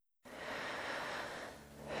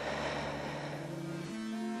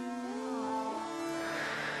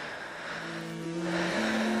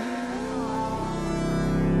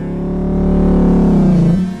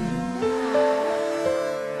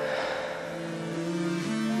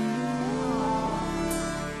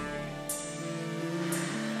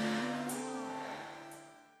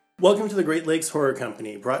Welcome to the Great Lakes Horror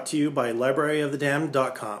Company, brought to you by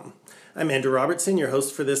libraryofthedamned.com. I'm Andrew Robertson, your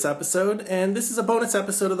host for this episode, and this is a bonus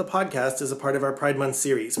episode of the podcast as a part of our Pride Month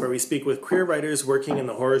series, where we speak with queer writers working in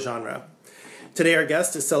the horror genre. Today our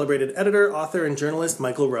guest is celebrated editor, author, and journalist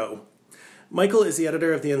Michael Rowe. Michael is the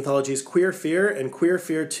editor of the anthologies Queer Fear and Queer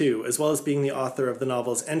Fear 2, as well as being the author of the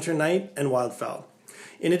novels Enter Night and Wildfell.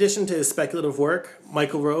 In addition to his speculative work,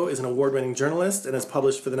 Michael Rowe is an award-winning journalist and has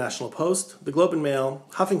published for the National Post, the Globe and Mail,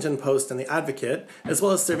 Huffington Post, and the Advocate, as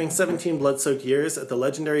well as serving 17 blood-soaked years at the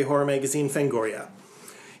legendary horror magazine Fangoria.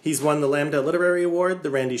 He's won the Lambda Literary Award,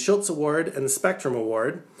 the Randy Schultz Award, and the Spectrum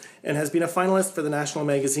Award, and has been a finalist for the National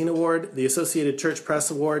Magazine Award, the Associated Church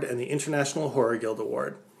Press Award, and the International Horror Guild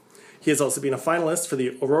Award. He has also been a finalist for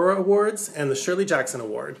the Aurora Awards and the Shirley Jackson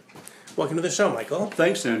Award. Welcome to the show, Michael.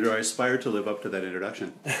 Thanks, Andrew. I aspire to live up to that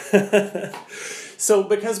introduction. So,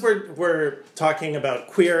 because we're talking about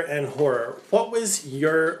queer and horror, what was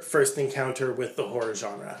your first encounter with the horror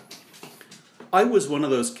genre? I was one of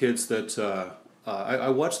those kids that I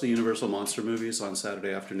watched the Universal Monster movies on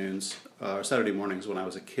Saturday afternoons, or Saturday mornings when I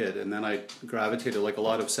was a kid, and then I gravitated, like a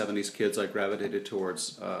lot of 70s kids, I gravitated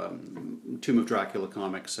towards Tomb of Dracula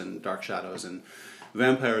comics and Dark Shadows, and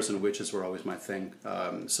vampires and witches were always my thing.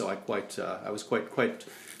 So I was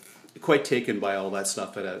quite taken by all that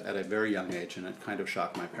stuff at a very young age, and it kind of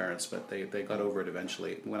shocked my parents, but they got over it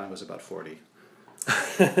eventually when I was about 40.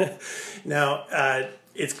 Now,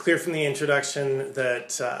 it's clear from the introduction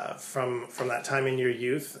that from that time in your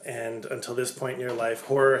youth and until this point in your life,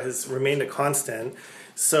 horror has remained a constant.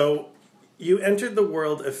 So you entered the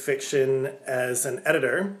world of fiction as an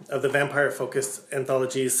editor of the vampire-focused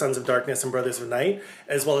anthologies Sons of Darkness and Brothers of Night,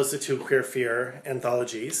 as well as the two Queer Fear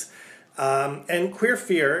anthologies. And Queer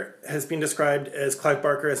Fear has been described as Clive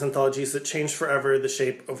Barker as anthologies that changed forever the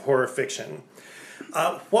shape of horror fiction.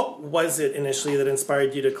 What was it initially that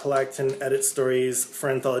inspired you to collect and edit stories for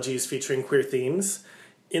anthologies featuring queer themes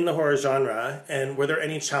in the horror genre, and were there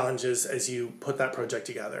any challenges as you put that project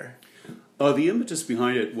together? The impetus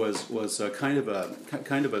behind it was kind of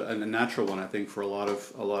a natural one, I think, for a lot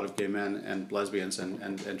of gay men and lesbians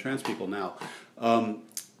and trans people now.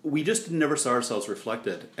 We just never saw ourselves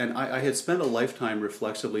reflected, and I had spent a lifetime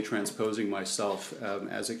reflexively transposing myself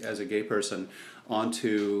as a gay person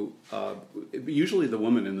onto usually the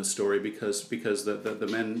woman in the story, because the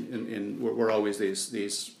men were always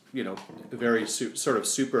these very sort of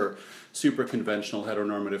super conventional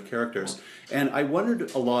heteronormative characters, and I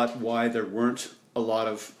wondered a lot why there weren't a lot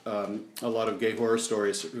of gay horror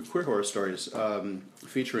stories, queer horror stories,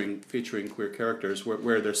 featuring queer characters,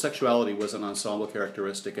 where their sexuality was an ensemble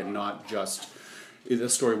characteristic and not just, the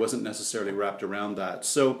story wasn't necessarily wrapped around that.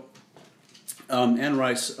 So Anne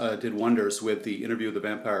Rice did wonders with the Interview with the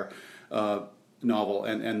Vampire novel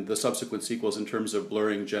and the subsequent sequels in terms of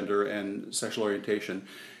blurring gender and sexual orientation.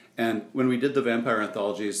 And when we did the vampire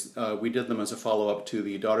anthologies, we did them as a follow-up to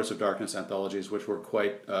the Daughters of Darkness anthologies, which were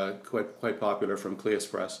quite popular from Cleus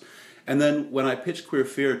Press. And then when I pitched Queer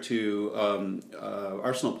Fear to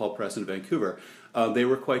Arsenal Pulp Press in Vancouver, they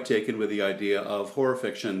were quite taken with the idea of horror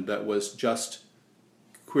fiction that was just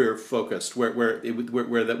queer focused, where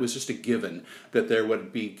that was just a given that there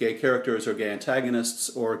would be gay characters or gay antagonists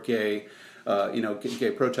or gay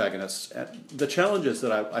protagonists. The challenges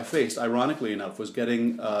that I faced, ironically enough, was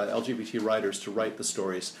getting LGBT writers to write the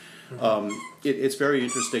stories. It's very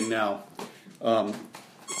interesting now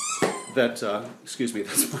that excuse me,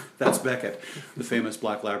 that's Beckett, the famous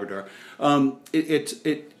black Labrador.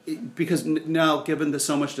 Because now, given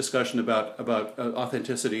so much discussion about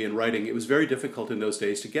authenticity in writing, it was very difficult in those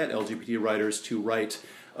days to get LGBT writers to write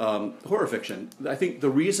horror fiction. I think the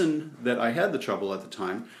reason that I had the trouble at the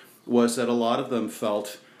time was that a lot of them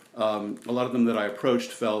that I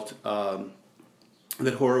approached felt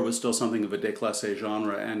that horror was still something of a déclassé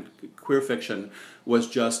genre, and queer fiction was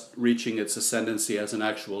just reaching its ascendancy as an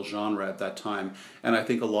actual genre at that time. And I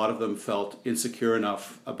think a lot of them felt insecure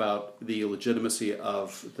enough about the legitimacy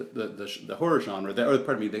of the horror genre,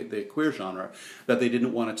 the queer genre, that they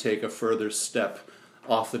didn't want to take a further step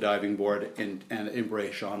off the diving board and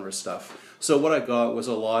embrace genre stuff. So what I got was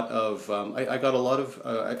a lot of,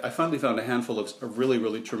 I finally found a handful of really,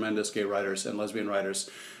 really tremendous gay writers and lesbian writers,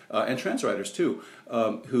 and trans writers too,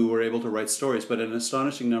 who were able to write stories, but an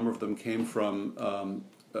astonishing number of them came from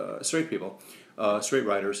straight people, straight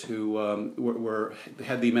writers who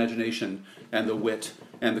had the imagination and the wit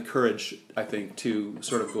and the courage, I think, to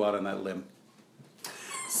sort of go out on that limb.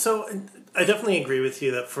 So I definitely agree with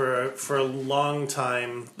you that for a long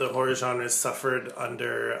time the horror genre has suffered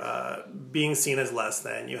under being seen as less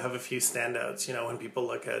than. You have a few standouts. When people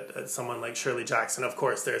look at someone like Shirley Jackson, of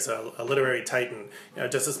course, there's a literary titan.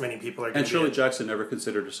 Just as many people are. And Shirley Jackson never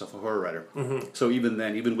considered herself a horror writer. Mm-hmm. So even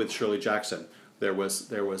then, even with Shirley Jackson, there was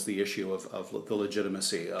the issue of the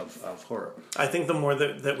legitimacy of horror. I think the more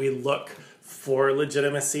that we look for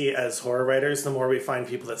legitimacy as horror writers, the more we find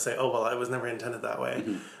people that say, oh, well, it was never intended that way.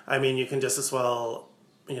 Mm-hmm. I mean, you can just as well,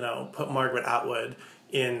 put Margaret Atwood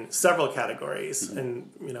in several categories, mm-hmm.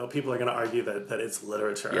 and, people are going to argue that it's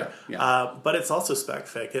literature. Yeah. But it's also spec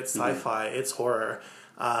fic, it's sci-fi, mm-hmm. it's horror.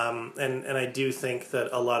 And I do think that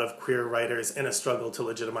a lot of queer writers in a struggle to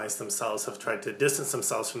legitimize themselves have tried to distance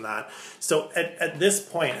themselves from that. So at this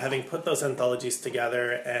point, having put those anthologies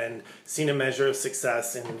together and seen a measure of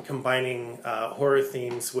success in combining horror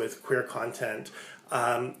themes with queer content,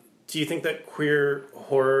 do you think that queer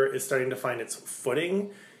horror is starting to find its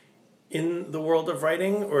footing in the world of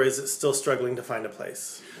writing, or is it still struggling to find a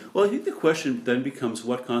place? Well, I think the question then becomes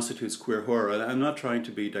what constitutes queer horror, and I'm not trying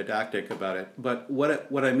to be didactic about it, but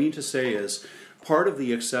what I mean to say is part of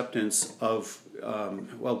the acceptance of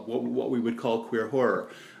what we would call queer horror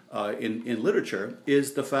in literature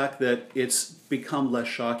is the fact that it's become less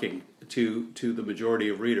shocking to the majority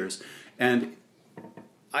of readers, and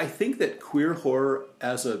I think that queer horror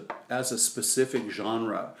as a specific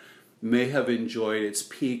genre may have enjoyed its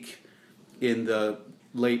peak in the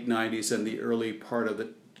late 90s and the early part of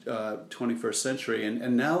the 21st century.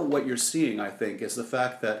 And now what you're seeing, I think, is the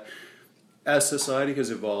fact that as society has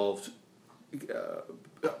evolved,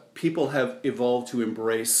 people have evolved to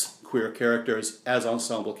embrace queer characters as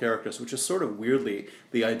ensemble characters, which is sort of weirdly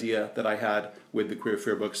the idea that I had with the queer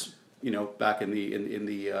fear books, back in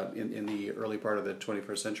the early part of the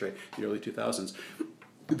 21st century, the early 2000s.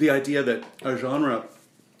 The idea that a genre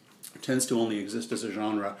tends to only exist as a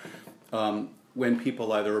genre when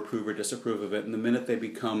people either approve or disapprove of it, and the minute they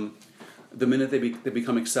become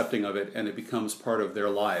accepting of it and it becomes part of their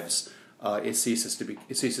lives, it ceases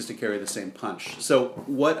to carry the same punch. So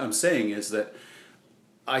what I'm saying is that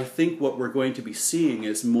I think what we're going to be seeing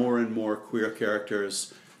is more and more queer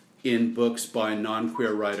characters in books by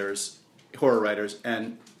non-queer writers, horror writers,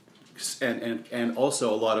 and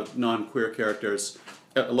also a lot of non-queer characters.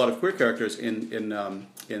 A lot of queer characters in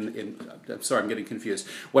I'm sorry, I'm getting confused.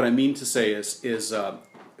 What I mean to say is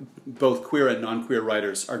both queer and non-queer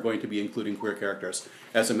writers are going to be including queer characters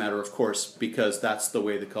as a matter of course, because that's the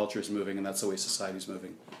way the culture is moving and that's the way society is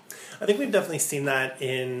moving. I think we've definitely seen that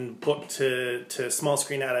in book to small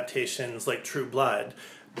screen adaptations like True Blood.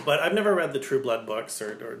 But I've never read the True Blood books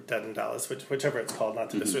or Dead in Dallas, whichever it's called, not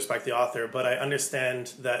to disrespect the author. But I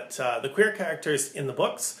understand that the queer characters in the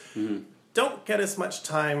books don't get as much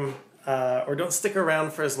time or don't stick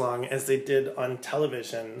around for as long as they did on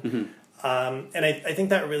television. And I think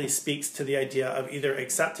that really speaks to the idea of either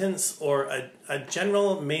acceptance or a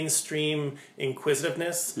general mainstream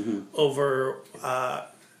inquisitiveness over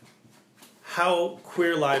how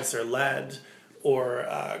queer lives are led or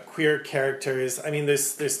queer characters. I mean,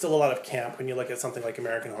 there's still a lot of camp when you look at something like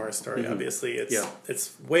American Horror Story. Obviously,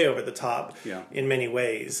 it's way over the top in many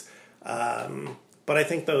ways. But I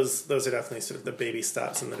think those are definitely sort of the baby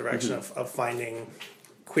steps in the direction of finding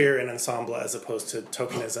queer and ensemble as opposed to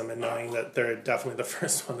tokenism and knowing that they're definitely the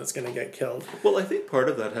first one that's going to get killed. Well, I think part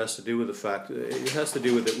of that has to do with the fact, it has to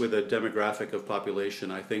do with a demographic of population.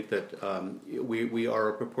 I think that we are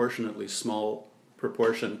a proportionately small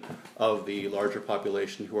proportion of the larger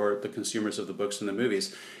population who are the consumers of the books and the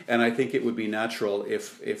movies, and I think it would be natural,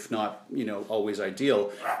 if not always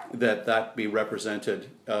ideal, that be represented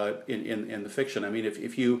in the fiction. I mean,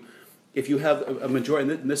 if you have a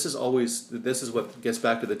majority, and this is what gets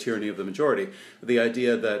back to the tyranny of the majority, the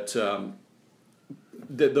idea that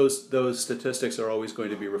those statistics are always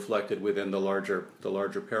going to be reflected within the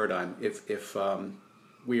larger paradigm. If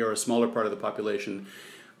we are a smaller part of the population,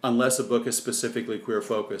 unless a book is specifically queer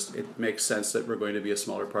focused, it makes sense that we're going to be a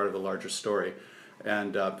smaller part of the larger story,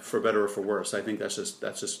 and for better or for worse, I think that's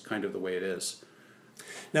just kind of the way it is.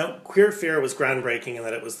 Now, Queer Fear was groundbreaking in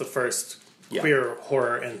that it was the first queer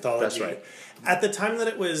horror anthology. That's right. At the time that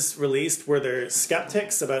it was released, were there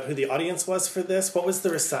skeptics about who the audience was for this? What was the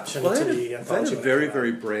reception to the anthology? Very,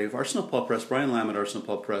 very brave. Arsenal Paul Press, Brian Lamb at Arsenal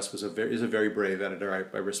Paul Press is a very brave editor.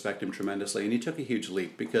 I respect him tremendously, and he took a huge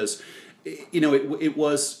leap because, it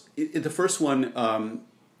was the first one.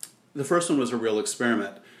 The first one was a real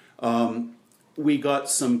experiment. We got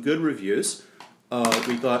some good reviews.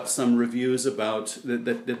 We got some reviews about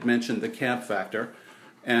that mentioned the camp factor.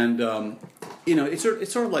 And it's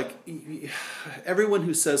sort of like everyone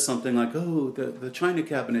who says something like, "Oh, the China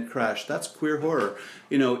cabinet crashed. That's queer horror,"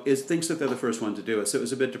 thinks that they're the first one to do it. So it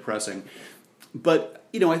was a bit depressing. But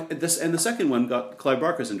the second one got Clive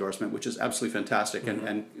Barker's endorsement, which is absolutely fantastic,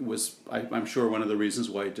 and was I'm sure one of the reasons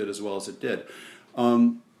why it did as well as it did.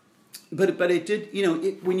 But it did.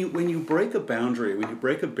 When you break a boundary, when you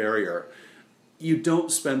break a barrier, you don't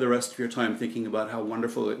spend the rest of your time thinking about how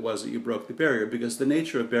wonderful it was that you broke the barrier, because the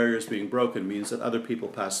nature of barriers being broken means that other people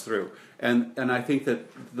pass through. And I think that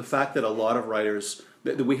the fact that a lot of writers,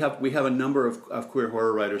 that we have a number of queer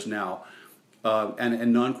horror writers now,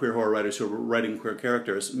 and non-queer horror writers who are writing queer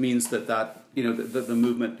characters, means that the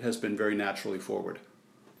movement has been very naturally forward.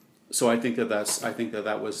 So I think that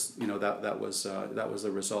was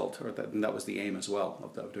the result, or that was the aim as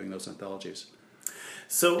well of doing those anthologies.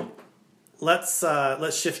 So let's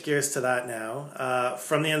shift gears to that now.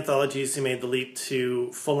 From the anthologies, you made the leap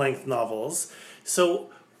to full-length novels. So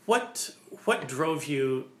what drove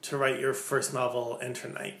you to write your first novel, Enter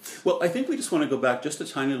Night? Well, I think we just want to go back just a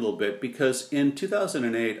tiny little bit, because in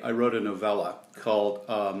 2008 I wrote a novella called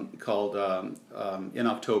In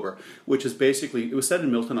October, which is basically, it was set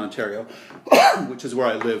in Milton, Ontario, which is where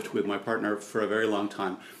I lived with my partner for a very long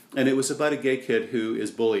time, and it was about a gay kid who is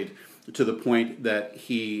bullied to the point that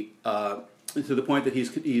he's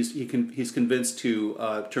convinced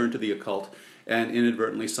to turn to the occult, and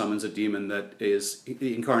inadvertently summons a demon that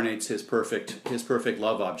incarnates his perfect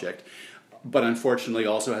love object, but unfortunately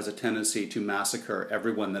also has a tendency to massacre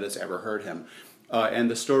everyone that has ever heard him.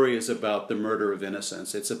 And the story is about the murder of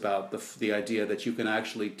innocence. It's about the idea that you can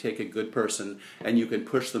actually take a good person and you can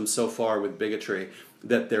push them so far with bigotry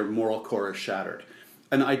that their moral core is shattered.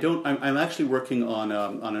 And I'm actually working on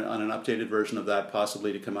an updated version of that,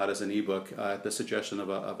 possibly to come out as an ebook, at the suggestion of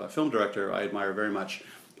a film director I admire very much,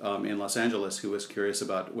 in Los Angeles, who was curious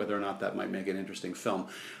about whether or not that might make an interesting film.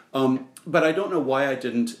 But I don't know why I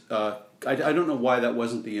didn't. I don't know why that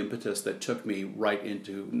wasn't the impetus that took me right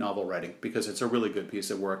into novel writing, because it's a really good piece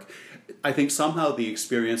of work. I think somehow the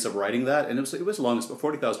experience of writing that, and it was long,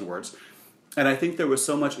 40,000 words, and I think there was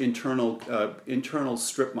so much internal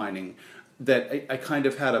strip mining that I kind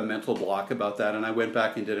of had a mental block about that, and I went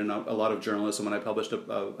back and did a lot of journalism, and I published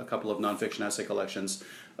a couple of nonfiction essay collections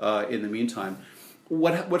in the meantime.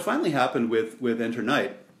 What finally happened with Enter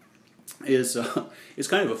Night is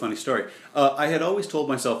kind of a funny story. I had always told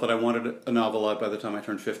myself that I wanted a novel out by the time I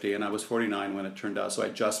turned 50, and I was 49 when it turned out, so I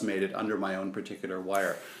just made it under my own particular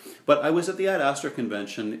wire. But I was at the Ad Astra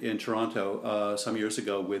convention in Toronto some years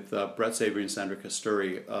ago with Brett Savory and Sandra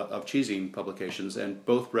Kasturi of Cheesine Publications, and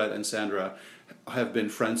both Brett and Sandra have been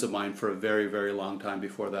friends of mine for a very, very long time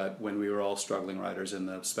before that, when we were all struggling writers in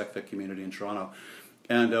the spec-fic community in Toronto.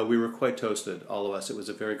 And we were quite toasted, all of us. It was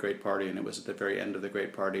a very great party, and it was at the very end of the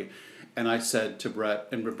great party. And I said to Brett,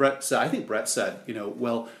 and Brett said,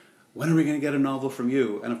 well, when are we going to get a novel from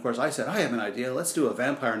you? And of course I said, I have an idea. Let's do a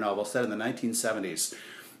vampire novel set in the 1970s.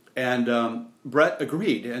 And Brett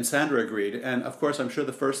agreed, and Sandra agreed. And of course, I'm sure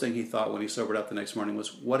the first thing he thought when he sobered up the next morning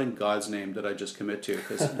was, what in God's name did I just commit to?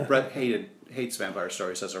 Because Brett hates vampire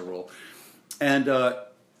stories as a rule. And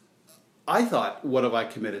I thought, what have I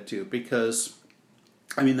committed to? Because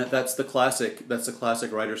I mean, that's the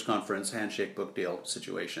classic writers' conference handshake book deal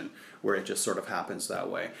situation, where it just sort of happens that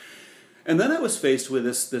way. And then I was faced with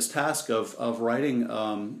this task of writing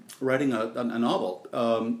a novel.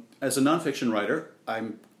 As a nonfiction writer,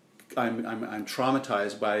 I'm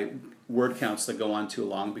traumatized by word counts that go on too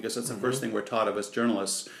long, because that's the first thing we're taught of as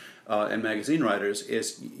journalists and magazine writers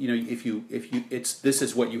is, this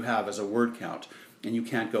is what you have as a word count, and you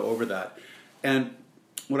can't go over that. And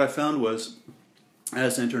what I found was,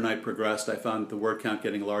 as Enter Night progressed, I found the word count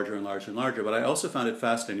getting larger and larger and larger, but I also found it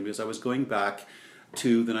fascinating because I was going back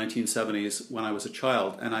to the 1970s when I was a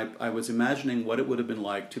child, and I was imagining what it would have been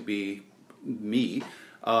like to be me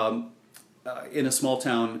in a small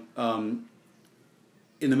town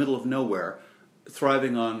in the middle of nowhere,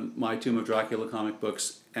 thriving on my Tomb of Dracula comic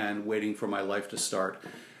books and waiting for my life to start.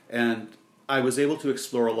 And I was able to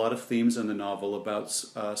explore a lot of themes in the novel about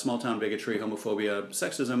small-town bigotry, homophobia,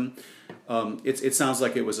 sexism. It sounds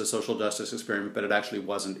like it was a social justice experiment, but it actually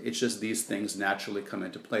wasn't. It's just these things naturally come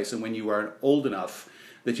into place. And when you are old enough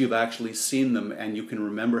that you've actually seen them and you can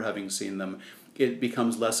remember having seen them, it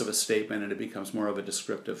becomes less of a statement and it becomes more of a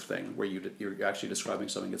descriptive thing, where you're actually describing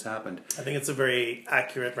something that's happened. I think it's a very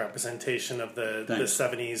accurate representation of the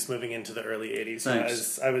 70s moving into the early 80s.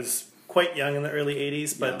 Thanks. I was quite young in the early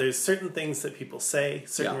 80s, but Yeah. there's certain things that people say,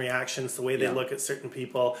 certain Yeah. reactions, the way they Yeah. look at certain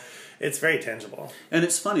people. It's very tangible. And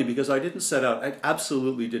it's funny because I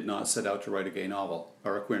absolutely did not set out to write a gay novel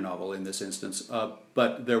or a queer novel in this instance.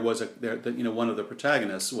 But there was one of the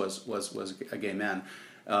protagonists was a gay man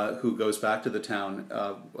who goes back to the town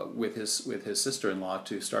with his sister-in-law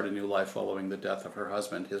to start a new life following the death of her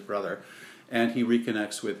husband, his brother, and he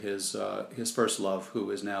reconnects with his first love,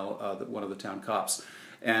 who is now one of the town cops,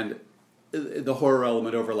 and the horror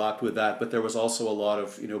element overlapped with that, but there was also a lot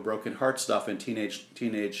of broken heart stuff and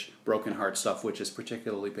teenage broken heart stuff, which is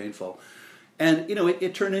particularly painful. And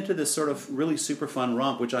it turned into this sort of really super fun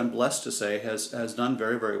romp, which I'm blessed to say has done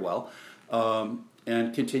very, very well,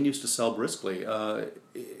 and continues to sell briskly.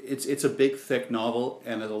 It's a big, thick novel,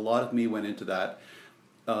 and a lot of me went into that.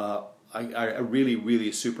 I really,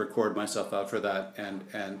 really super cored myself out for that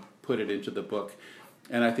and put it into the book.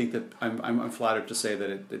 And I think that I'm flattered to say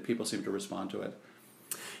that people seem to respond to it.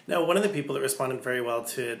 Now, one of the people that responded very well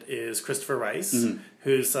to it is Christopher Rice,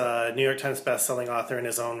 who's a New York Times best-selling author in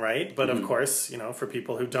his own right. But of course, for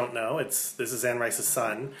people who don't know, this is Anne Rice's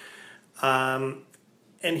son.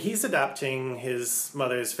 And he's adapting his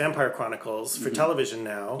mother's Vampire Chronicles for television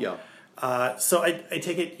now. Yeah. So I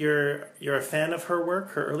take it you're a fan of her work,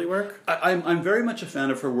 her early work? I'm very much a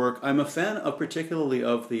fan of her work. I'm a fan of particularly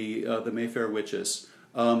of the Mayfair Witches.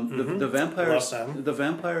 The vampires, the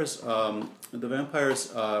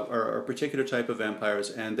vampires are a particular type of vampires,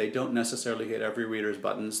 and they don't necessarily hit every reader's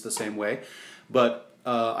buttons the same way. But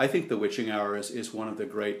I think The Witching Hour is one of the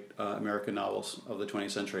great American novels of the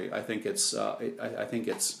 20th century. I think it's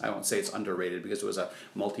I won't say it's underrated because it was a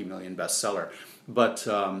multi-million bestseller, but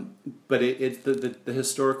the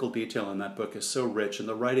historical detail in that book is so rich and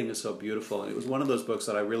the writing is so beautiful, and it was one of those books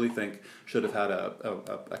that I really think should have had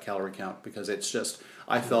a calorie count, because it's just,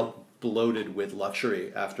 I felt bloated with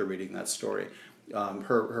luxury after reading that story.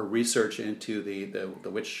 Her research into the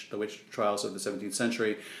witch trials of the 17th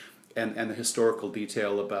century, and the historical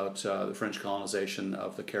detail about the French colonization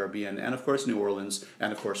of the Caribbean, and of course New Orleans,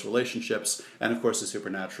 and of course relationships, and of course the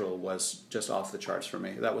supernatural was just off the charts for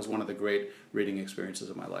me. That was one of the great reading experiences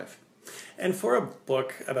of my life. And for a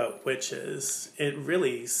book about witches, it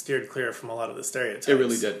really steered clear from a lot of the stereotypes. It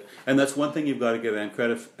really did. And that's one thing you've got to give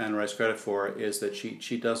Anne Rice credit for, is that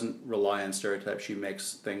she doesn't rely on stereotypes. She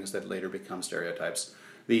makes things that later become stereotypes.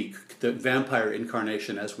 The vampire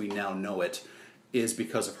incarnation as we now know it is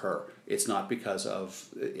because of her. It's not because of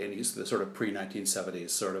any the sort of pre-1970s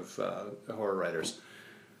sort of horror writers.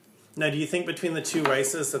 Now, do you think between the two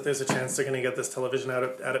Rices that there's a chance they're going to get this television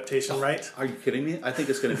adaptation right? Are you kidding me? I think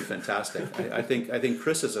it's going to be fantastic. I think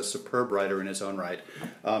Chris is a superb writer in his own right,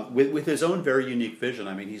 with his own very unique vision.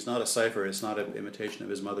 I mean, he's not a cipher. It's not an imitation of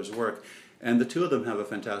his mother's work. And the two of them have a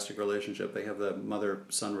fantastic relationship. They have the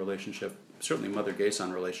mother-son relationship, certainly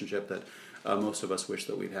mother-gay-son relationship that most of us wish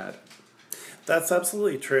that we'd had. That's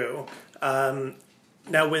absolutely true.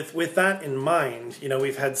 Now, with that in mind,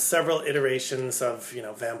 we've had several iterations of,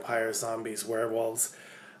 vampires, zombies, werewolves.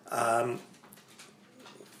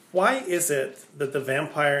 Why is it that the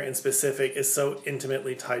vampire in specific is so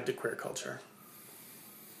intimately tied to queer culture?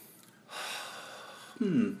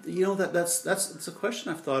 That's a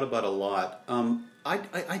question I've thought about a lot.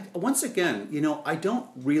 I once again, I don't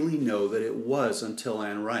really know that it was until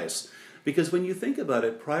Anne Rice. Because when you think about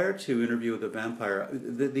it, prior to Interview with the Vampire,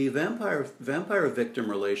 the vampire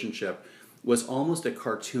victim relationship was almost a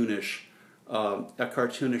cartoonish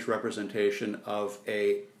representation of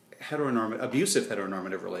a abusive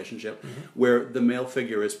heteronormative relationship, where the male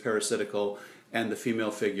figure is parasitical and the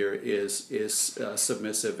female figure is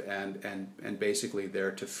submissive and basically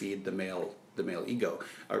there to feed the male ego,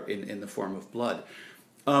 or in the form of blood.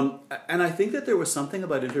 And I think that there was something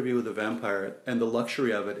about Interview with the Vampire and the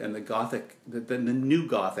luxury of it and the gothic, the new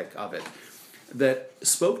gothic of it, that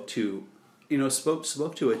spoke to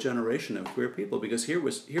a generation of queer people. Because here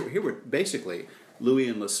were basically Louis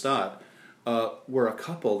and Lestat were a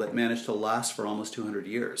couple that managed to last for almost 200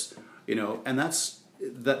 years, and that's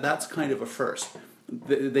kind of a first.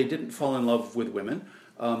 They didn't fall in love with women.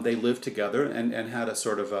 They lived together and had a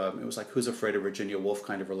sort of it was like Who's Afraid of Virginia Woolf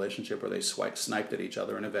kind of relationship, where they sniped at each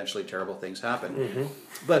other and eventually terrible things happened. Mm-hmm.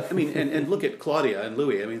 But I mean, and look at Claudia and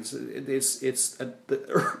Louis. I mean, it's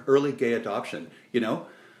the early gay adoption,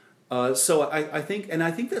 So I think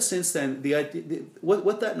that since then the idea,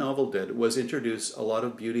 what that novel did was introduce a lot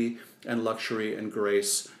of beauty and luxury and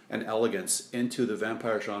grace and elegance into the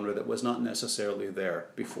vampire genre that was not necessarily there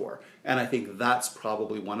before. And I think that's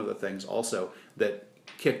probably one of the things also that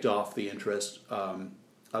kicked off the interest of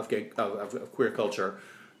queer culture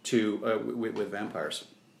with vampires.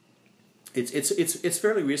 It's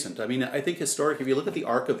fairly recent. I mean, I think historically, if you look at the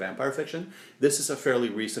arc of vampire fiction, this is a fairly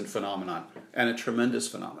recent phenomenon and a tremendous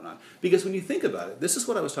phenomenon. Because when you think about it, this is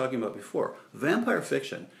what I was talking about before. Vampire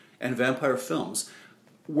fiction and vampire films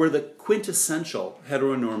were the quintessential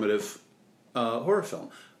heteronormative horror film,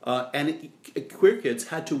 queer kids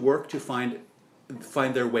had to work to find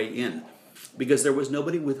their way in. Because there was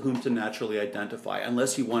nobody with whom to naturally identify,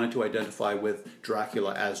 unless you wanted to identify with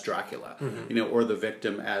Dracula as Dracula, or the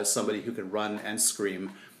victim as somebody who could run and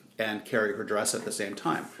scream and carry her dress at the same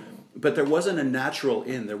time. But there wasn't a natural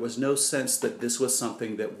in. There was no sense that this was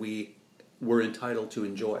something that we were entitled to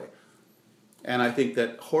enjoy. And I think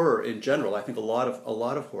that horror in general, I think a lot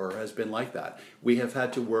of horror has been like that. We have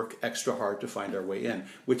had to work extra hard to find our way in,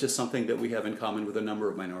 which is something that we have in common with a number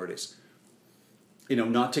of minorities.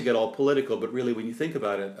 Not to get all political, but really when you think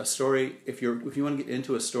about it, a story, if you want to get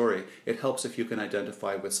into a story, it helps if you can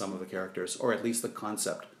identify with some of the characters, or at least the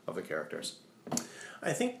concept of the characters.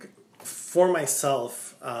 I think for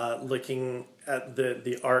myself, looking at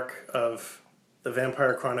the arc of the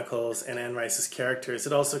Vampire Chronicles and Anne Rice's characters,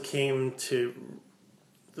 it also came to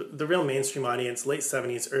the real mainstream audience, late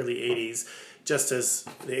 70s, early 80s, just as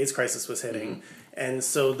the AIDS crisis was hitting. Mm-hmm. And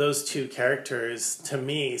so those two characters, to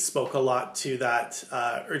me, spoke a lot to that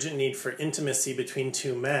urgent need for intimacy between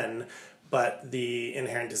two men, but the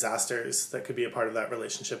inherent disasters that could be a part of that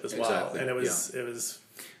relationship as well. And it was.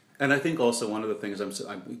 And I think also one of the things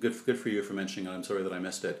I'm good for you for mentioning it. I'm sorry that I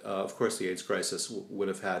missed it. Of course, the AIDS crisis would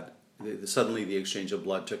have had suddenly the exchange of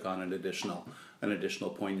blood took on an additional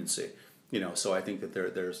poignancy. So I think that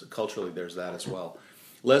there's culturally there's that as well.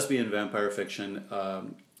 Lesbian vampire fiction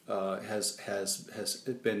has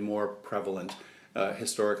been more prevalent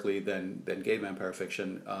historically than gay vampire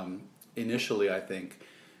fiction. Initially, I think,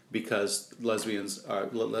 because lesbians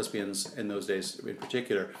in those days in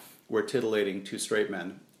particular were titillating to straight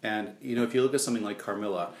men. And if you look at something like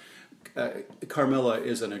Carmilla, Carmilla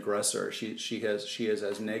is an aggressor. She is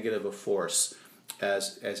as negative a force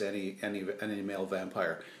as any male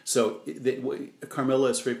vampire. So Carmilla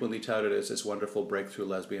is frequently touted as this wonderful breakthrough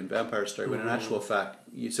lesbian vampire story, when in actual fact,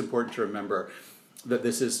 it's important to remember that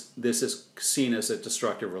this is seen as a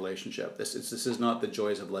destructive relationship. This is not the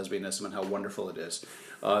joys of lesbianism and how wonderful it is.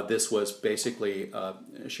 This was basically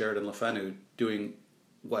Sheridan Le Fanu doing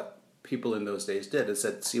what people in those days did. It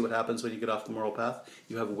said, see what happens when you get off the moral path?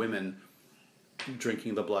 You have women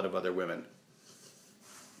drinking the blood of other women.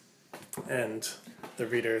 And the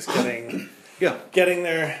readers getting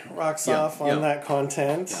their rocks off on that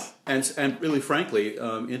content. Yeah. And really, frankly,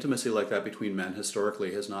 intimacy like that between men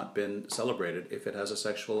historically has not been celebrated if it has a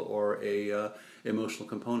sexual or a emotional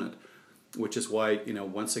component. Which is why,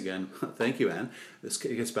 once again, thank you, Anne. This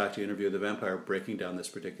gets back to Interview with the Vampire, breaking down this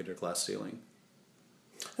particular glass ceiling.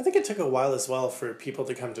 I think it took a while as well for people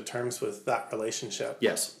to come to terms with that relationship.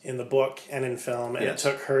 Yes. In the book and in film. And it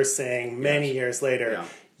took her saying many years later,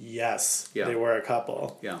 they were a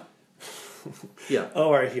couple. Yeah. Yeah.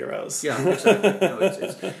 Oh, our heroes. Yeah,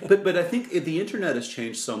 exactly. But I think the internet has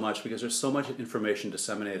changed so much because there's so much information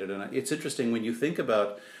disseminated. And it's interesting when you think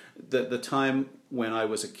about the time when I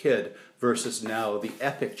was a kid versus now, the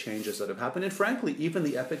epic changes that have happened. And frankly, even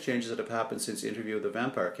the epic changes that have happened since Interview with the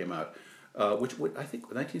Vampire came out. Which I think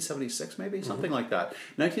 1976 maybe, something like that.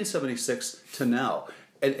 1976 to now.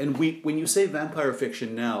 And when you say vampire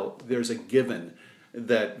fiction now, there's a given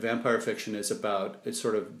that vampire fiction is about it's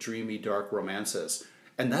sort of dreamy, dark romances.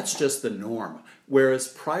 And that's just the norm. Whereas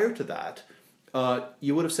prior to that,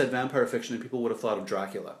 you would have said vampire fiction and people would have thought of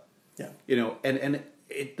Dracula. Yeah. And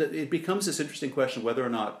it becomes this interesting question whether or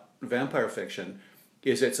not vampire fiction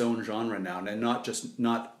is its own genre now and not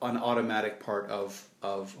an automatic part of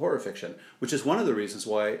horror fiction, which is one of the reasons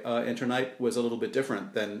why Enter Night was a little bit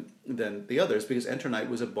different than the others, because Enter Night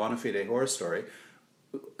was a bona fide horror story,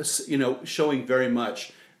 showing very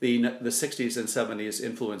much the 60s and 70s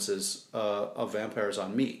influences of vampires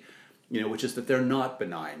on me, which is that they're not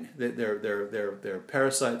benign. They're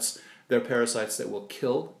parasites. They're parasites that will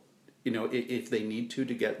kill, if they need to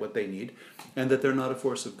get what they need, and that they're not a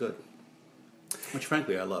force of good. Which,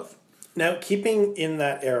 frankly, I love. Now, keeping in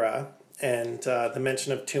that era, and the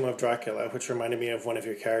mention of Tomb of Dracula, which reminded me of one of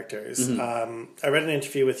your characters, I read an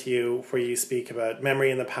interview with you where you speak about memory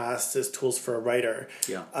in the past as tools for a writer.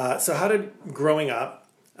 Yeah. So how did growing up,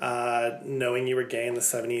 knowing you were gay in the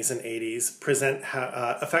 70s and 80s,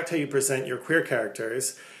 affect how you present your queer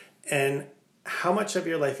characters, and how much of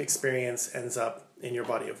your life experience ends up in your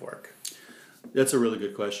body of work? That's a really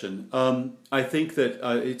good question. I think that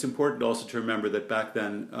it's important also to remember that back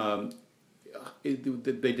then they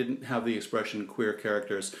didn't have the expression queer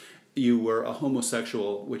characters you were a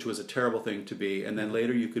homosexual, which was a terrible thing to be, and then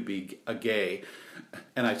later you could be a gay,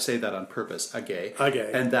 and I say that on purpose, a gay,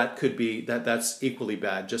 and that could be that's equally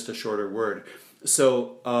bad, just a shorter word.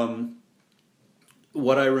 So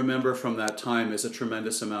what I remember from that time is a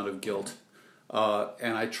tremendous amount of guilt,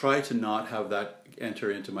 and I try to not have that enter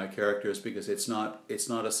into my characters because it's not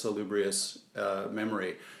a salubrious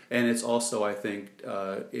memory, and it's also, I think,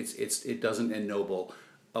 it doesn't ennoble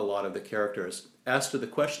a lot of the characters. As to the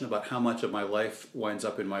question about how much of my life winds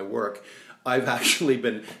up in my work, I've actually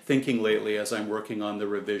been thinking lately, as I'm working on the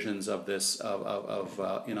revisions of this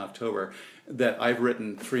in October, that I've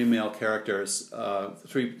written three male characters,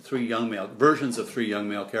 three young male versions of three young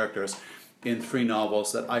male characters in three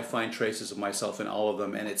novels that I find traces of myself in all of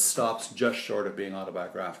them, and it stops just short of being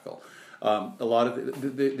autobiographical. A lot of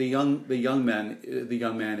the young man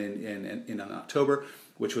in October,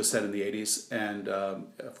 which was set in the 80s, and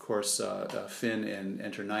of course Finn in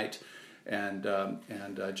Enter Night, and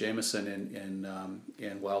Jameson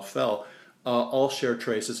in Wild Fell, all share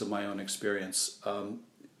traces of my own experience.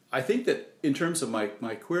 I think that in terms of my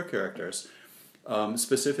queer characters,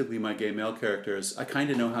 specifically my gay male characters, I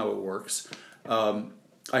kind of know how it works.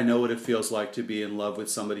 I know what it feels like to be in love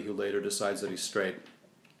with somebody who later decides that he's straight.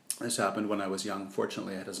 This happened when I was young.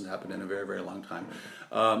 Fortunately, it hasn't happened in a very, very long time.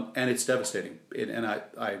 And it's devastating.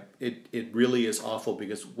 It really is awful,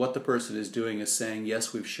 because what the person is doing is saying,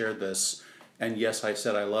 yes, we've shared this, and yes, I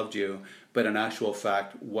said I loved you, but in actual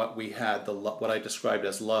fact, what we had, what I described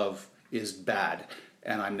as love, is bad,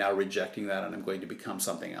 and I'm now rejecting that, and I'm going to become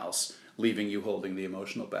something else, leaving you holding the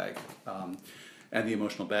emotional bag and the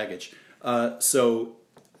emotional baggage. So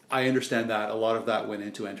I understand that a lot of that went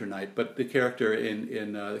into Enter Night, but the character in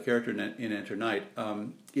Enter Night,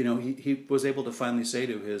 he was able to finally say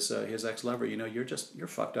to his ex-lover, you're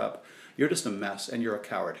fucked up, you're just a mess, and you're a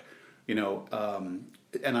coward,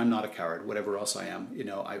 and I'm not a coward. Whatever else I am,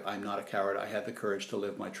 I'm not a coward. I had the courage to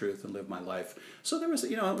live my truth and live my life. So there was,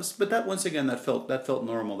 but that once again, that felt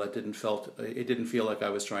normal. It didn't feel like I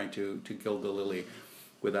was trying to gild the lily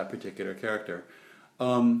with that particular character.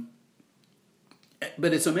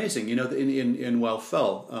 But it's amazing, in Wild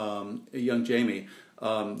Fell, young Jamie,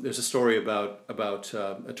 there's a story about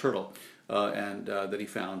a turtle and that he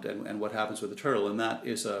found, and what happens with the turtle, and that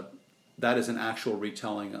is an actual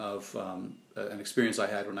retelling of an experience I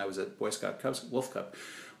had when I was at Boy Scout Wolf Cup.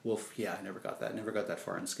 I never got that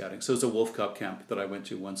far in scouting. So it's a Wolf Cup camp that I went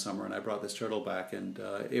to one summer, and I brought this turtle back, and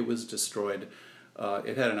it was destroyed.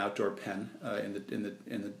 It had an outdoor pen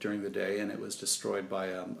during the day, and it was destroyed by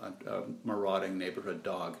a marauding neighborhood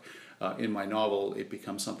dog. In my novel, it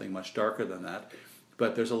becomes something much darker than that,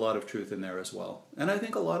 but there's a lot of truth in there as well. And I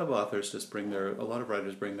think a lot of authors a lot of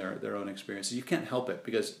writers bring their own experiences. You can't help it,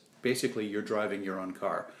 because basically you're driving your own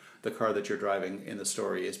car. The car that you're driving in the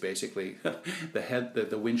story is basically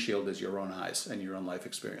the windshield is your own eyes and your own life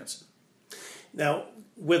experience. Now,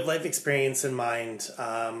 with life experience in mind,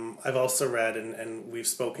 I've also read and we've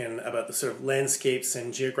spoken about the sort of landscapes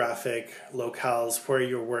and geographic locales where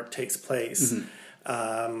your work takes place.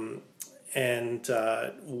 Mm-hmm. And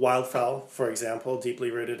Wild Fell, for example,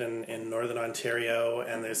 deeply rooted in Northern Ontario,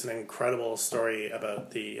 and there's an incredible story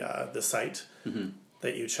about the site. Mm-hmm.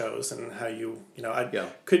 that you chose and how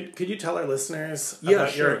could you tell our listeners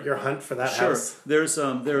about your hunt for that house? There's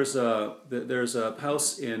a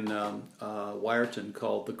house in Wyerton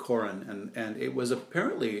called the Corin, and it was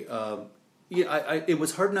apparently it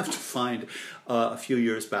was hard enough to find a few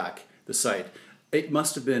years back, the site. It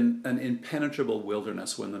must have been an impenetrable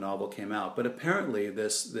wilderness when the novel came out, but apparently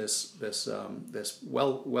this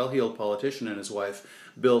well-heeled politician and his wife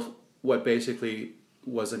built what basically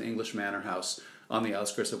was an English manor house on the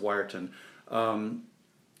outskirts of Wyerton, and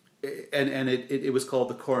it was called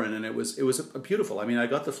the Corin, and it was a beautiful. I mean, I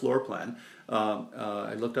got the floor plan.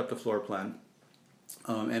 I looked up the floor plan,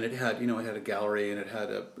 and it had a gallery and it had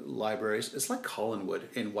a library. It's like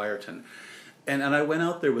Collinwood in Wyerton, and I went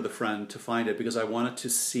out there with a friend to find it because I wanted to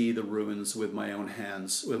see the ruins with my own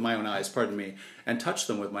eyes, and touch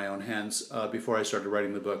them with my own hands before I started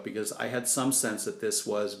writing the book, because I had some sense that this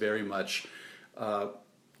was very much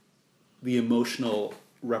the emotional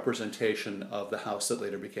representation of the house that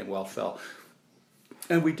later became Wild Fell.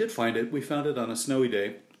 And we did find it. We found it on a snowy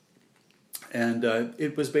day, and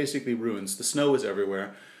it was basically ruins. The snow was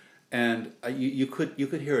everywhere, and you could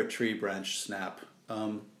hear a tree branch snap.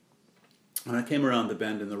 And I came around the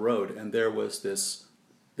bend in the road, and there was this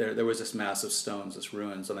mass of stones, this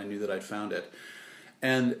ruins, and I knew that I'd found it.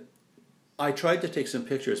 And I tried to take some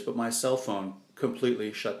pictures, but my cell phone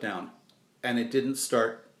completely shut down, and it didn't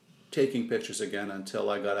start taking pictures again until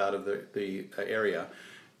I got out of the area.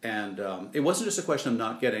 And it wasn't just a question of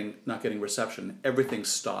not getting reception. Everything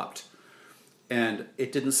stopped, and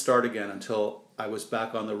it didn't start again until I was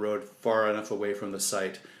back on the road, far enough away from the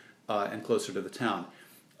site and closer to the town.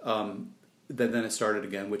 Then it started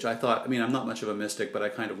again, which I thought, I mean, I'm not much of a mystic, but I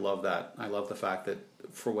kind of love that. I love the fact that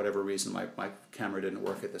for whatever reason my camera didn't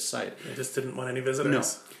work at this site. You just didn't want any visitors.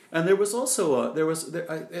 No. And there was also there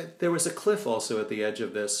was a cliff also at the edge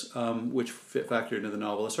of this, which factored into the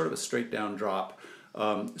novel. It's sort of a straight down drop.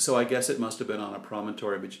 So I guess it must have been on a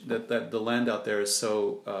promontory, but that the land out there is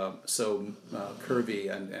so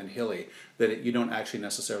curvy and hilly that you don't actually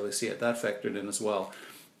necessarily see it. That factored in as well.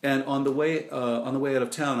 And on the way out of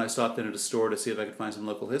town, I stopped in at a store to see if I could find some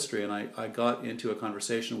local history, and I got into a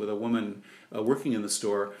conversation with a woman working in the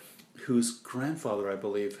store, whose grandfather, I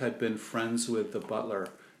believe, had been friends with the butler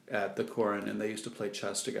at the Corin, and they used to play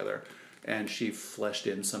chess together. And she fleshed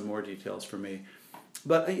in some more details for me.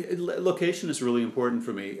 But location is really important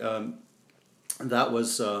for me. That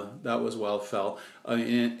was Wildfell.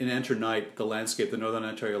 In Enter Night, the landscape, the Northern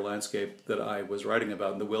Ontario landscape that I was writing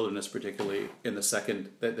about, in the wilderness particularly, in the second,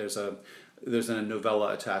 there's a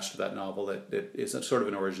novella attached to that novel that is a sort of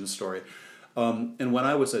an origin story. And when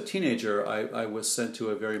I was a teenager, I was sent to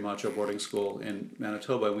a very macho boarding school in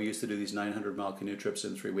Manitoba, and we used to do these 900-mile canoe trips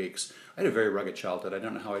in 3 weeks. I had a very rugged childhood. I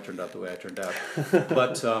don't know how I turned out the way I turned out.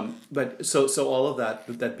 But so all of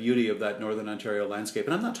that beauty of that Northern Ontario landscape,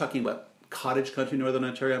 and I'm not talking about cottage country Northern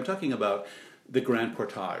Ontario, I'm talking about the Grand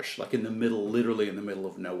Portage, like in the middle, literally in the middle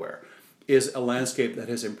of nowhere, is a landscape that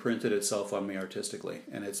has imprinted itself on me artistically,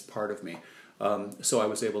 and it's part of me. So I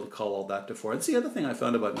was able to call all that to fore. It's the other thing I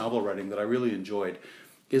found about novel writing that I really enjoyed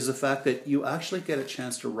is the fact that you actually get a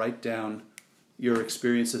chance to write down your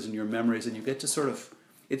experiences and your memories, and you get to sort of,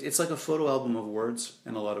 it's like a photo album of words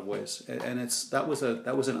in a lot of ways, and that was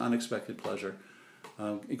an unexpected pleasure.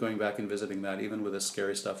 Going back and visiting that, even with the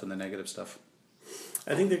scary stuff and the negative stuff.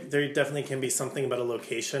 I think that there definitely can be something about a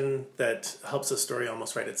location that helps a story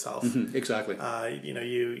almost write itself. Mm-hmm, exactly.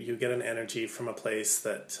 You get an energy from a place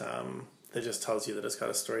that just tells you that it's got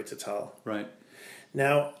a story to tell. Right.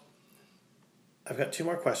 Now, I've got 2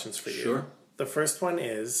 more questions for you. Sure. The first one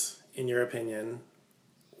is, in your opinion,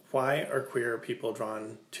 why are queer people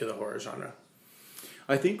drawn to the horror genre?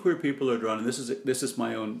 I think queer people are drawn, and this is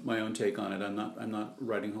my own take on it. I'm not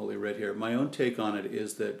writing Holy Writ here. My own take on it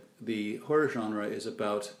is that the horror genre is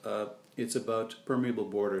about it's about permeable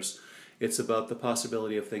borders. It's about the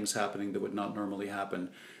possibility of things happening that would not normally happen.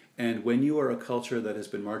 And when you are a culture that has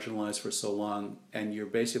been marginalized for so long, and you're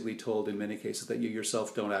basically told in many cases that you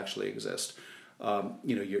yourself don't actually exist.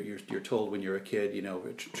 You're told when you're a kid,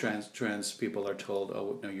 trans people are told,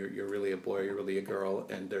 oh no, you're really a boy, you're really a girl,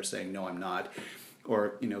 and they're saying no, I'm not.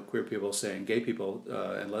 Or queer people saying, gay people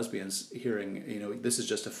and lesbians hearing, this is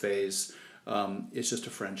just a phase, it's just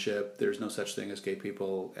a friendship, there's no such thing as gay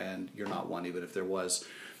people, and you're not one even if there was.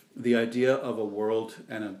 The idea of a world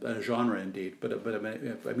and a genre indeed, but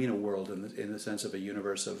I mean a world in the sense of a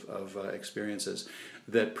universe of experiences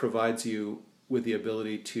that provides you with the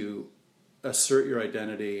ability to assert your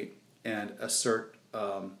identity and assert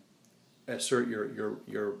your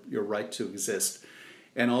right to exist,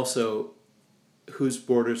 and also whose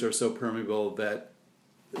borders are so permeable that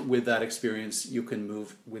with that experience you can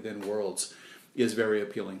move within worlds is very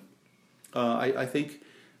appealing. I think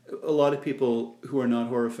a lot of people who are not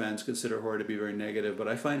horror fans consider horror to be very negative, but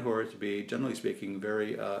I find horror to be, generally speaking, a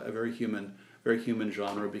very human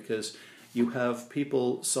genre, because you have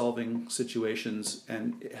people solving situations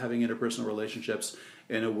and having interpersonal relationships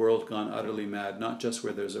in a world gone utterly mad, not just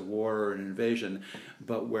where there's a war or an invasion,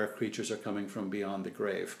 but where creatures are coming from beyond the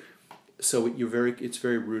grave. So it's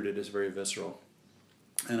very rooted, it's very visceral.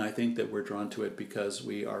 And I think that we're drawn to it because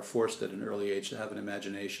we are forced at an early age to have an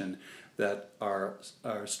imagination that our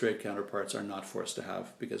straight counterparts are not forced to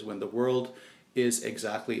have. Because when the world is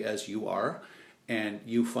exactly as you are, and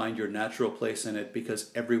you find your natural place in it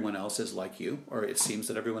because everyone else is like you, or it seems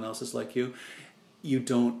that everyone else is like you, you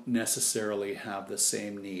don't necessarily have the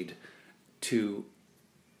same need to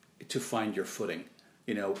find your footing.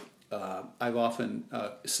 I've often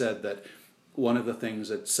said that one of the things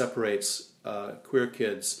that separates queer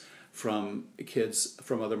kids from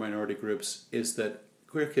other minority groups is that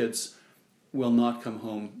queer kids will not come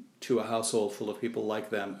home to a household full of people like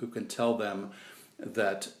them who can tell them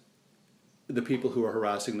that the people who are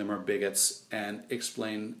harassing them are bigots and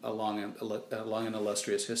explain along an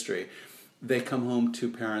illustrious history. They come home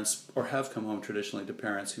to parents, or have come home traditionally to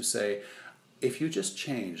parents who say, if you just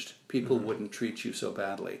changed, people wouldn't treat you so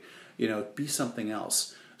badly. Be something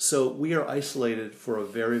else. So we are isolated for a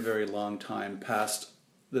very, very long time past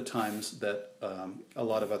the times that a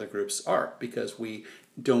lot of other groups are, because we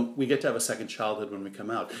we get to have a second childhood when we come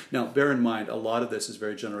out. Now, bear in mind, a lot of this is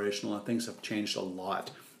very generational, and things have changed a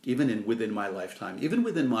lot, even within my lifetime. Even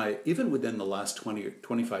within the last 20 or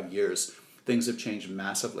 25 years, things have changed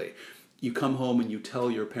massively. You come home and you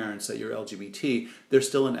tell your parents that you're LGBT, there's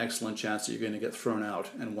still an excellent chance that you're going to get thrown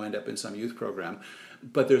out and wind up in some youth program.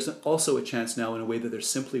 But there's also a chance now in a way that there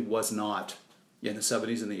simply was not in the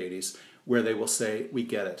 70s and the 80s, where they will say, we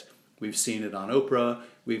get it. We've seen it on Oprah.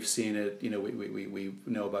 We've seen it, we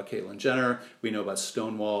know about Caitlyn Jenner. We know about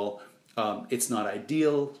Stonewall. It's not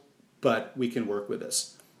ideal, but we can work with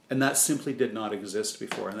this. And that simply did not exist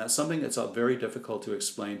before. And that's something that's very difficult to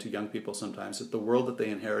explain to young people sometimes, that the world that they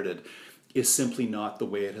inherited is simply not the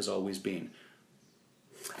way it has always been.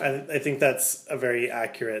 I think that's a very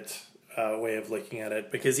accurate way of looking at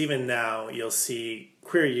it, because even now you'll see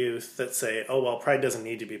queer youth that say, oh, well, Pride doesn't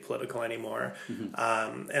need to be political anymore.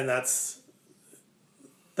 Mm-hmm. And that's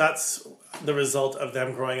the result of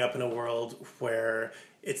them growing up in a world where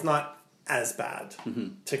it's not as bad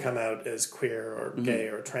to come out as queer or gay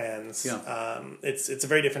or trans. Yeah. It's a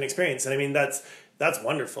very different experience. And I mean, that's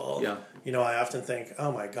wonderful. Yeah. I often think,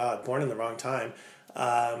 oh my God, born in the wrong time.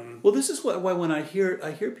 Well, this is why when I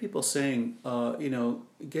hear people saying,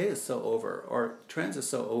 gay is so over or trans is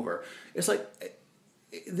so over, it's like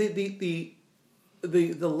the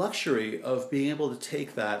luxury of being able to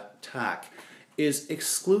take that tack is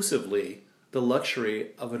exclusively the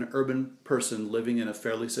luxury of an urban person living in a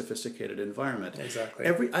fairly sophisticated environment. Exactly.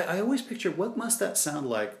 I always picture, what must that sound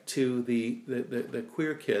like to the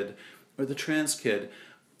queer kid or the trans kid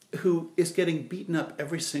who is getting beaten up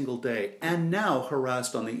every single day and now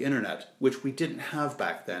harassed on the internet, which we didn't have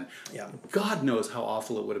back then. Yeah. God knows how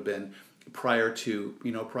awful it would have been prior to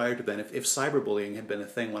then. If cyberbullying had been a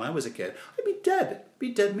thing when I was a kid, I'd be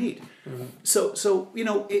dead meat. Mm-hmm. So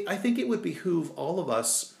I think it would behoove all of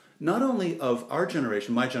us, not only of our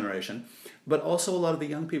generation, my generation, but also a lot of the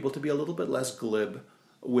young people, to be a little bit less glib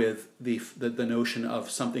with the notion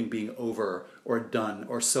of something being over or done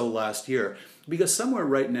or so last year. Because somewhere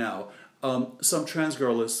right now, some trans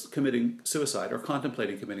girl is committing suicide or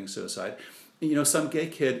contemplating committing suicide. Some gay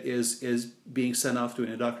kid is being sent off to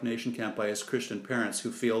an indoctrination camp by his Christian parents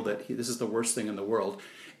who feel that this is the worst thing in the world.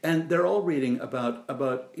 And they're all reading about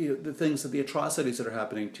the things, the atrocities that are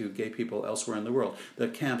happening to gay people elsewhere in the world. The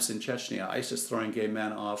camps in Chechnya, ISIS throwing gay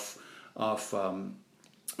men off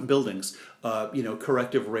buildings,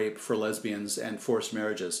 corrective rape for lesbians and forced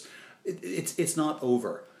marriages. It's not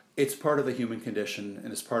over. It's part of the human condition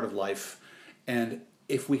and it's part of life. And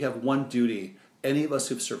if we have one duty, any of us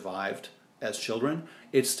who've survived as children,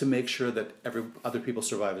 it's to make sure that other people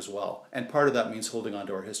survive as well. And part of that means holding on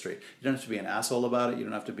to our history. You don't have to be an asshole about it. You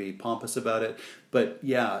don't have to be pompous about it. But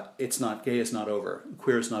yeah, it's not gay, it's not over.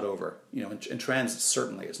 Queer is not over. And trans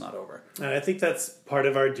certainly is not over. And I think that's part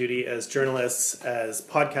of our duty as journalists, as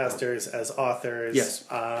podcasters, as authors, yes.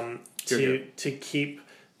 To keep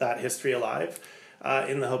that history alive.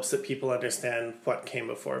 In the hopes that people understand what came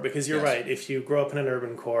before. Because you're right, if you grow up in an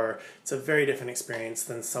urban core, it's a very different experience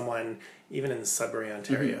than someone even in Sudbury,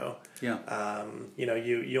 Ontario. Mm-hmm.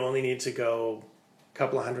 Yeah. You only need to go a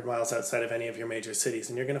couple of 100 miles outside of any of your major cities,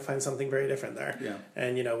 and you're going to find something very different there. Yeah.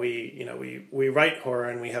 And we write horror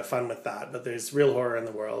and we have fun with that, but there's real horror in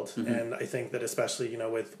the world. Mm-hmm. And I think that especially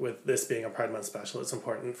with this being a Pride Month special, it's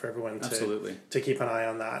important for everyone to keep an eye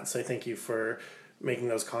on that. So I thank you for making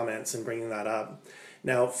those comments and bringing that up.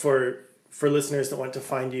 Now, for listeners that want to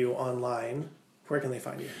find you online, where can they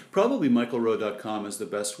find you? Probably michaelrowe.com is the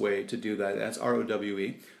best way to do that. That's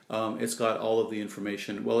ROWE. It's got all of the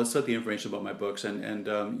information. Well, it's got the information about my books,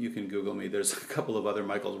 and you can Google me. There's a couple of other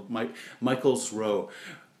Michael's Rowe,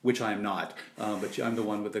 which I am not, but I'm the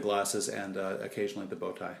one with the glasses and occasionally the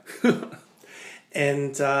bow tie.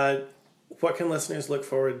 And what can listeners look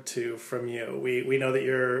forward to from you? We know that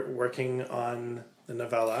you're working on the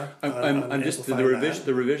novella. I'm just the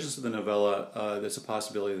revisions of the novella. There's a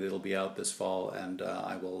possibility that it'll be out this fall, and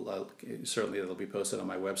I will certainly it'll be posted on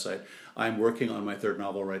my website. I'm working on my third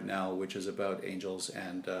novel right now, which is about angels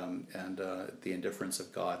and the indifference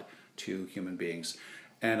of God to human beings.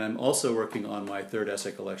 And I'm also working on my third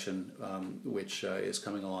essay collection, which is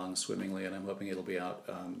coming along swimmingly, and I'm hoping it'll be out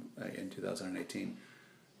in 2018.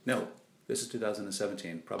 No, this is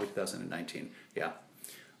 2017, probably 2019. Yeah.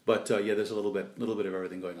 But there's a little bit of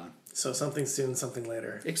everything going on. So something soon, something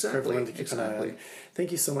later. Exactly. For everyone to keep an eye on.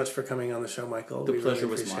 Thank you so much for coming on the show, Michael. The pleasure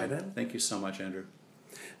was mine. Thank you so much, Andrew.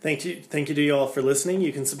 Thank you to you all for listening.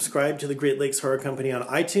 You can subscribe to the Great Lakes Horror Company on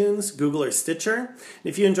iTunes, Google, or Stitcher. And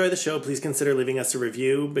if you enjoy the show, please consider leaving us a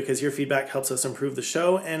review, because your feedback helps us improve the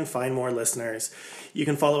show and find more listeners. You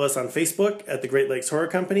can follow us on Facebook at the Great Lakes Horror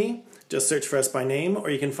Company, Just search for us by name, or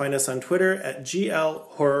you can find us on Twitter at GL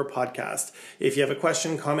Horror Podcast. If you have a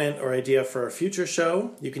question, comment, or idea for a future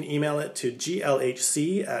show, you can email it to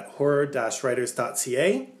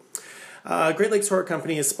glhc@horror-writers.ca. Great Lakes Horror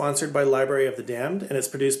Company is sponsored by Library of the Damned, and it's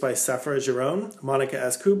produced by Sephora Giron, Monica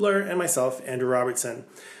S. Kubler, and myself, Andrew Robertson.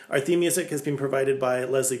 Our theme music has been provided by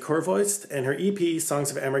Leslie Korvoist, and her EP,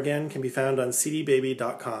 Songs of Amergin, can be found on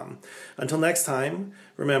cdbaby.com. Until next time,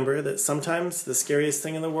 remember that sometimes the scariest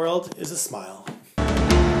thing in the world is a smile.